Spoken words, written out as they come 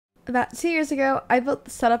About 2 years ago, I built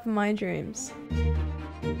the setup of my dreams.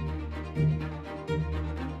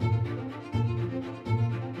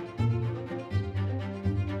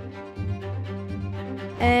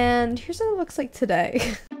 And here's what it looks like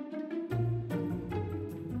today.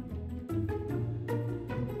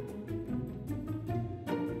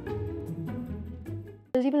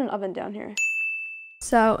 There's even an oven down here.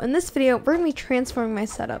 So in this video, we're going to be transforming my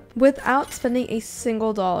setup without spending a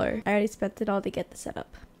single dollar. I already spent it all to get the setup.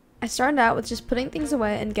 I started out with just putting things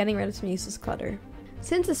away and getting rid of some useless clutter.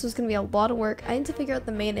 Since this was going to be a lot of work, I need to figure out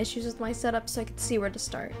the main issues with my setup so I could see where to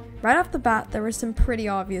start. Right off the bat, there were some pretty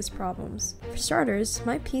obvious problems. For starters,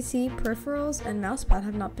 my PC, peripherals, and mousepad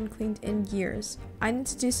have not been cleaned in years. I need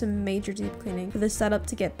to do some major deep cleaning for the setup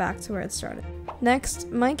to get back to where it started.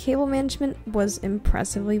 Next, my cable management was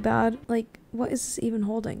impressively bad. Like, what is this even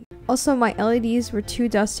holding? Also, my LEDs were too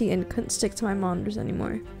dusty and couldn't stick to my monitors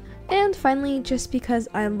anymore. And finally, just because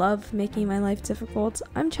I love making my life difficult,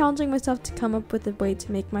 I'm challenging myself to come up with a way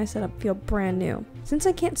to make my setup feel brand new. Since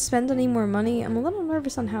I can't spend any more money, I'm a little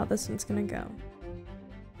nervous on how this one's gonna go.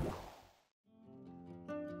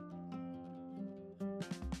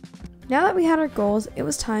 Now that we had our goals, it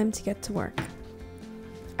was time to get to work.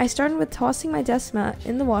 I started with tossing my desk mat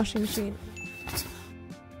in the washing machine.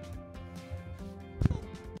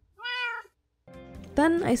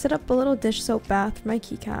 Then I set up a little dish soap bath for my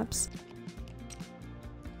keycaps.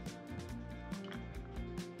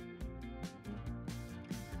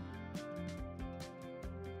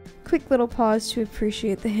 Quick little pause to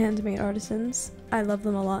appreciate the handmade artisans. I love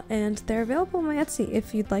them a lot, and they're available on my Etsy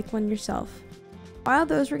if you'd like one yourself. While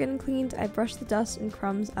those were getting cleaned, I brushed the dust and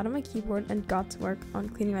crumbs out of my keyboard and got to work on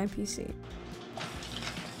cleaning my PC.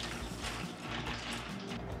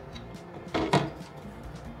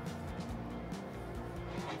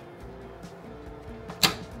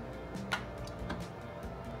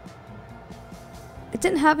 It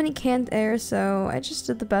didn't have any canned air, so I just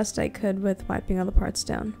did the best I could with wiping all the parts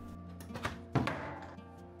down.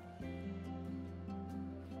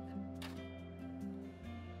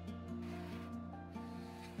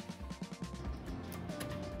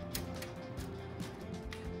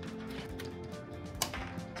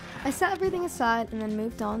 I set everything aside and then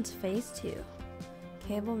moved on to phase 2.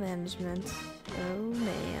 Cable management. Oh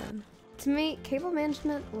man. To me, cable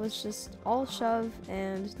management was just all shove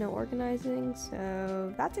and no organizing,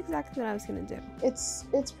 so that's exactly what I was gonna do. It's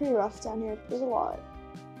pretty rough down here. There's a lot.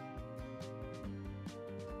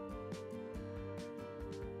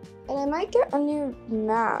 And I might get a new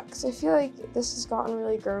Mac, 'cause I feel like this has gotten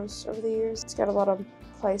really gross over the years. It's got a lot of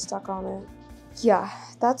clay stuck on it. Yeah,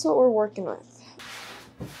 that's what we're working with.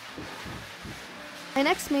 My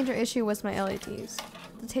next major issue was my LEDs.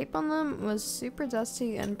 The tape on them was super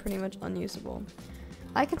dusty and pretty much unusable.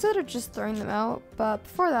 I considered just throwing them out, but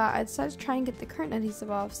before that I decided to try and get the current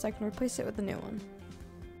adhesive off so I can replace it with a new one.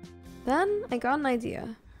 Then I got an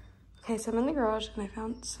idea. Okay, so I'm in the garage and I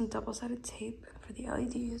found some double-sided tape for the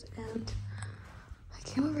LEDs, and I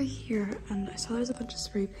came over here and I saw there's a bunch of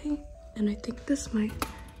spray paint, and I think this might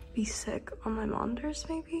be sick on my monitors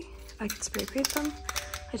maybe. I can spray paint them.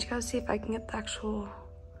 I just gotta see if I can get the actual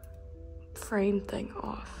frame thing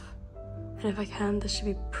off, and if I can, this should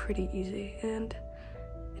be pretty easy and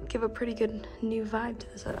it'd give a pretty good new vibe to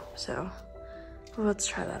the setup, so let's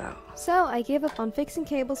try that out. So I gave up on fixing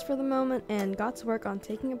cables for the moment and got to work on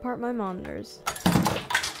taking apart my monitors.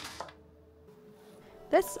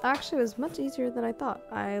 This actually was much easier than I thought.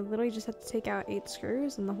 I literally just had to take out 8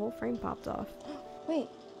 screws and the whole frame popped off. Wait,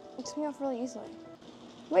 it took me off really easily.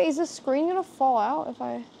 Wait, is this screen gonna fall out if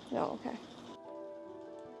I... No, okay.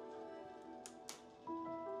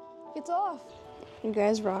 It's off. You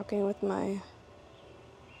guys rocking with my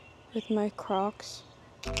Crocs.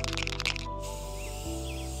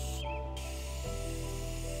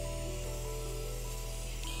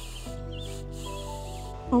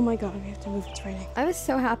 Oh my god, we have to move, it's raining. I was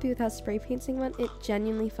so happy with how spray painting went. It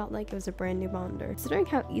genuinely felt like it was a brand new monitor. Considering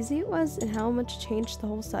how easy it was and how much changed the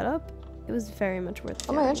whole setup, it was very much worth it.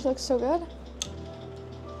 Oh my gosh, it looks so good.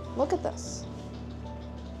 Look at this.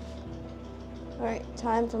 Alright,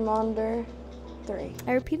 time for monitor 3.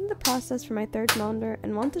 I repeated the process for my third monitor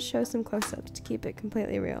and wanted to show some close-ups to keep it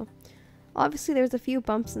completely real. Obviously there was a few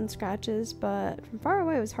bumps and scratches, but from far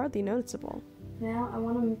away it was hardly noticeable. Now I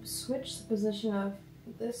want to switch the position of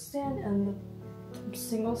this stand and the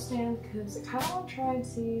single stand, because I kind of want to try and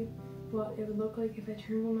see what it would look like if I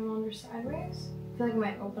turned on my monitor sideways. I feel like it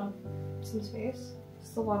might open up some space.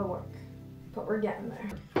 It's a lot of work, but we're getting there.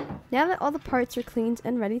 Now that all the parts are cleaned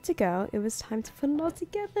and ready to go, it was time to put it all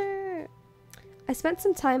together. I spent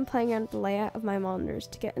some time playing around with the layout of my monitors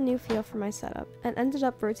to get a new feel for my setup, and ended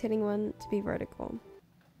up rotating one to be vertical.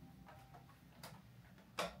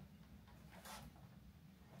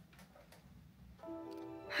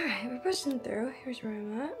 Alright, we're pushing through. Here's where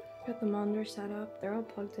I'm at. Got the monitor set up, they're all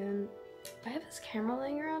plugged in. I have this camera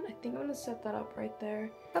laying around. I think I'm gonna set that up right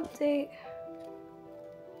there. Update.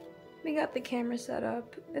 We got the camera set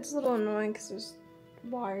up. It's a little annoying because there's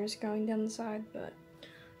wires going down the side, but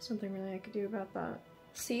there's nothing really I could do about that.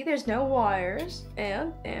 See, there's no wires,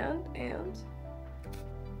 and.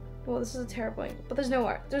 Well, this is a terrible angle, but there's no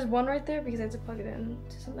wire. There's one right there because I had to plug it in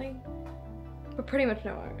to something, but pretty much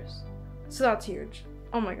no wires. So that's huge.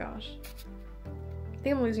 Oh my gosh. I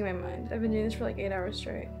think I'm losing my mind. I've been doing this for like 8 hours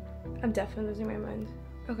straight. I'm definitely losing my mind.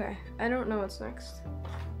 Okay, I don't know what's next.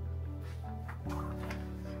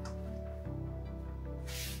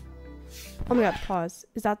 Oh my god, pause.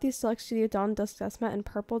 Is that the Astelic Studio Dawn Dusk Desk Mat in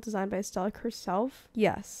purple designed by Astelic herself?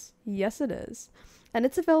 Yes. Yes it is. And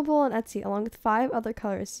it's available on Etsy along with 5 other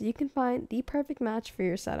colors, so you can find the perfect match for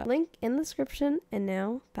your setup. Link in the description, and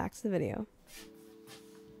now back to the video.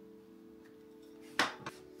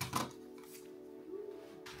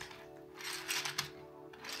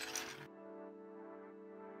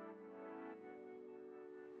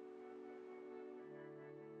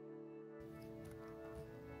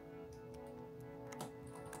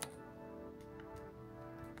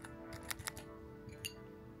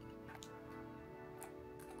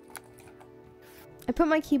 I put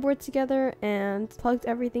my keyboard together and plugged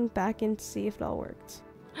everything back in to see if it all worked.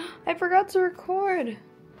 I forgot to record!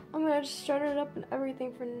 Oh my god, I just started it up and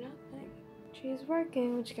everything for nothing. She's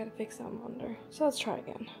working, we just gotta fix that monitor. So let's try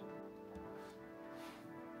again.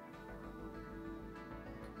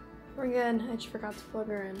 We're good, I just forgot to plug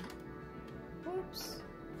her in. Whoops.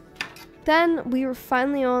 Then we were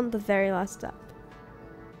finally on the very last step.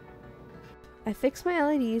 I fixed my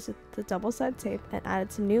LEDs with the double-sided tape and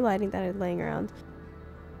added some new lighting that I had laying around.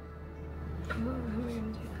 How am I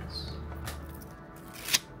gonna do this?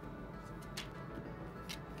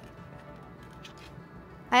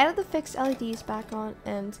 I added the fixed LEDs back on,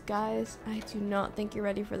 and guys, I do not think you're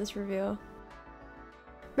ready for this review.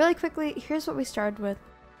 Really quickly, here's what we started with,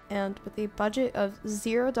 and with a budget of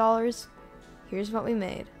 $0, here's what we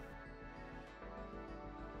made.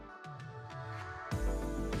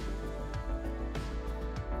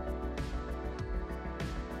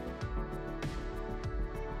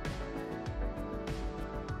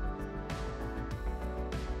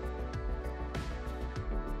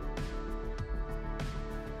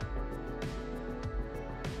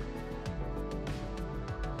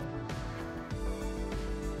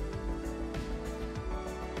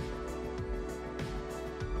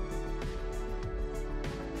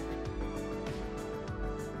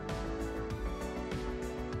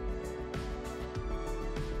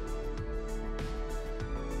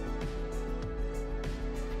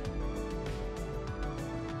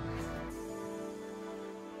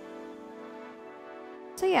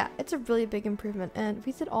 So yeah, it's a really big improvement, and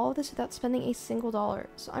we did all of this without spending a single dollar,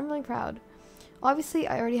 so I'm really proud. Obviously,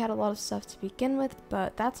 I already had a lot of stuff to begin with,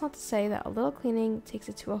 but that's not to say that a little cleaning takes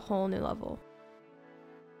it to a whole new level.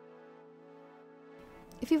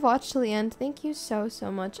 If you've watched till the end, thank you so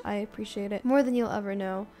much. I appreciate it more than you'll ever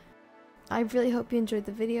know. I really hope you enjoyed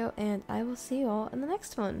the video, and I will see you all in the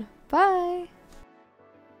next one. Bye!